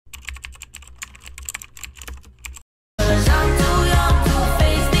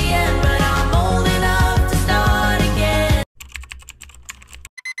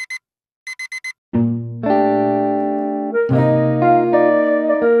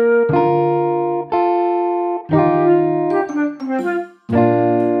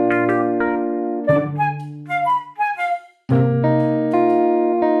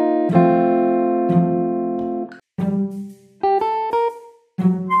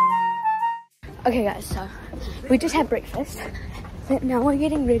Okay guys, so we just had breakfast, but now we're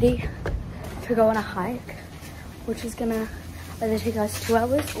getting ready to go on a hike, which is gonna either take us 2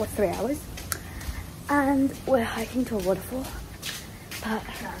 hours or 3 hours. And we're hiking to a waterfall, but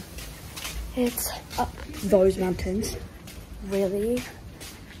it's up those mountains really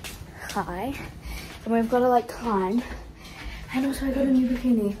high, and we've got to like climb. And also I got a new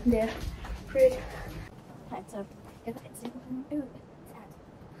bikini there. Pretty. Right, so ooh, it's sad.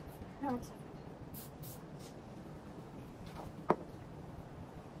 No, it's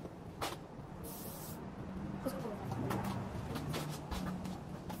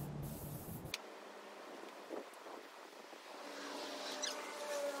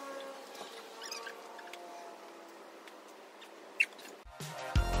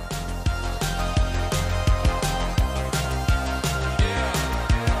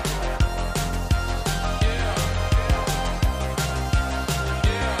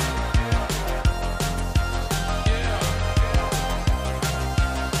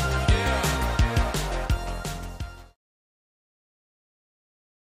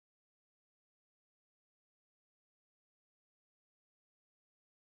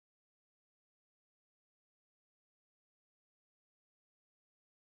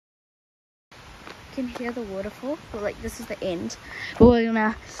you can hear the waterfall, but like this is the end. But we're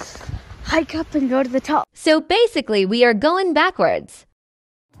gonna hike up and go to the top. So basically, we are going backwards.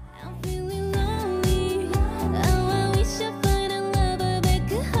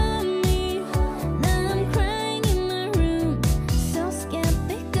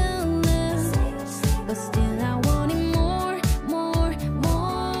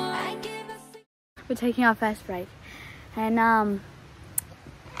 We're taking our first break, and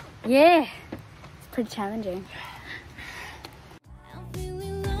yeah, it's pretty challenging.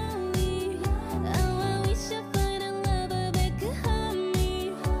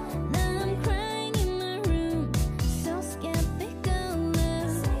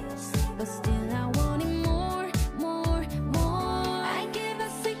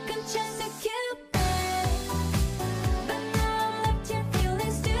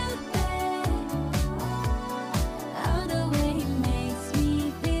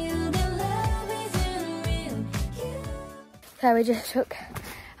 So we just took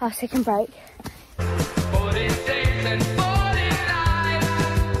our second break. 40 days and 40 nights.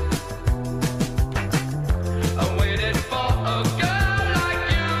 I waited for a girl like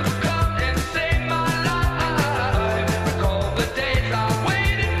you to come and save my life. Recall the days I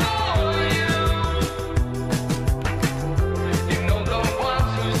waited for you. You know the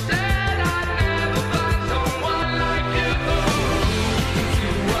ones who said I'd never find someone like you.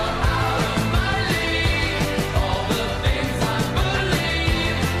 You were out of my league. All the things I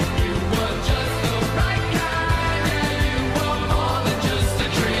believe. You were just the right kind. Yeah, you were more than just a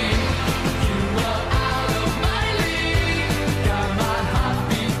dream. You were out of my league. Got my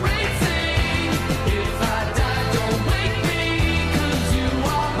heartbeat racing. If I die, don't wake me. 'Cause you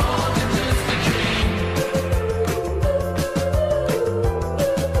are more than just a dream.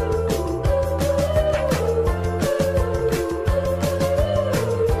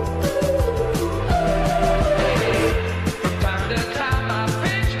 From time to time I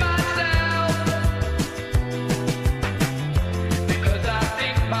pinch myself, because I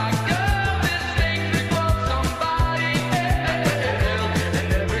think my girl mistakes me for somebody else. And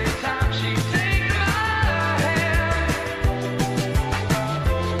every time she takes my hand,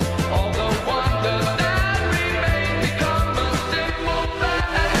 all the wonders that remain become a simple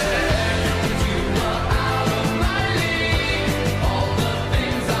fact. 'Cause you were out of my league. All the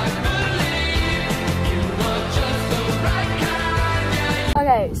things I believe. You were just the right kind. Yeah.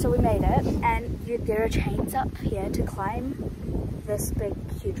 Okay, so we made it, and there are chains up here to climb this big,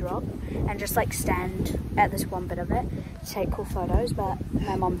 huge rock, and just like stand at this one bit of it to take cool photos. But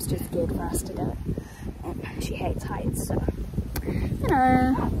my mom's too scared for us to do it, and she hates heights, so you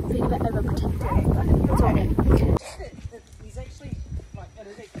know, being a bit overprotective, but it's okay. He's actually like at a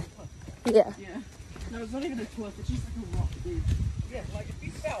big cliff. Yeah. Yeah. No, it's not even a cliff, it's just like a rock, dude. Yeah, like if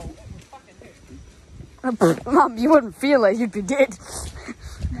you fell, it would fucking hurt. Mum, you wouldn't feel it, you'd be dead.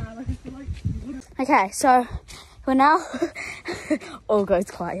 No, like I feel like you wouldn't. Okay, so we're now all goes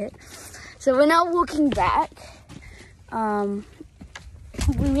quiet. So we're now walking back.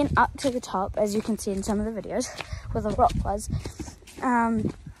 We went up to the top, as you can see in some of the videos, where the rock was.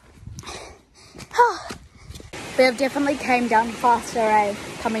 We have definitely came down faster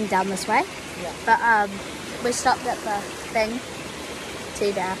coming down this way. Yeah. But we stopped at the thing to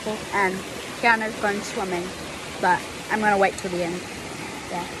eat an apple, and Kiana's going swimming, but I'm gonna wait till the end.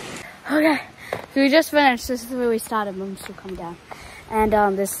 Yeah. Okay, so we just finished. This is where we started when we still come down. And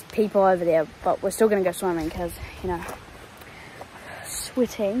there's people over there, but we're still gonna go swimming because, you know,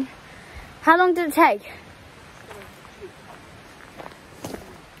 sweating. How long did it take?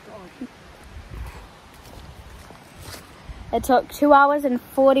 It took 2 hours and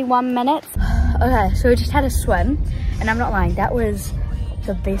 41 minutes. Okay, so we just had a swim, and I'm not lying, that was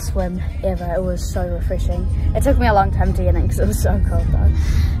the best swim ever. It was so refreshing. It took me a long time to get in because it was so cold though.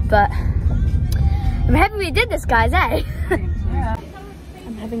 But I'm happy we did this, guys, eh?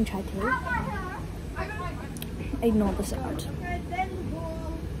 I'm having chai tea. Ignore the sound.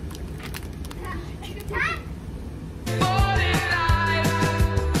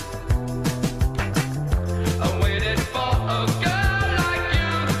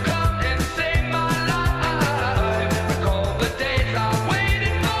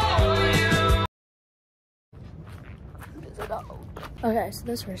 Okay, so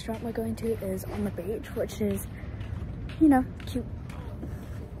this restaurant we're going to is on the beach, which is, you know, cute.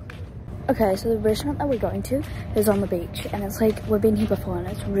 Okay, so the restaurant that we're going to is on the beach, and it's like, we've been here before and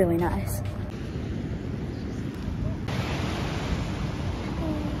it's really nice.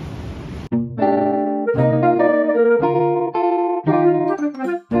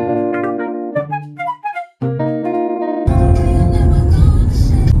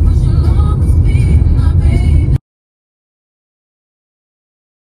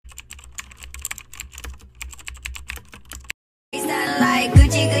 Like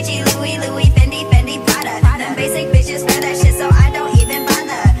Gucci, Gucci, Louis, Louis, Fendi, Fendi, Prada. Them basic bitches wear that shit, so I don't even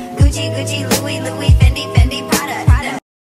bother. Gucci, Gucci, Louis, Louis, Fendi, Fendi.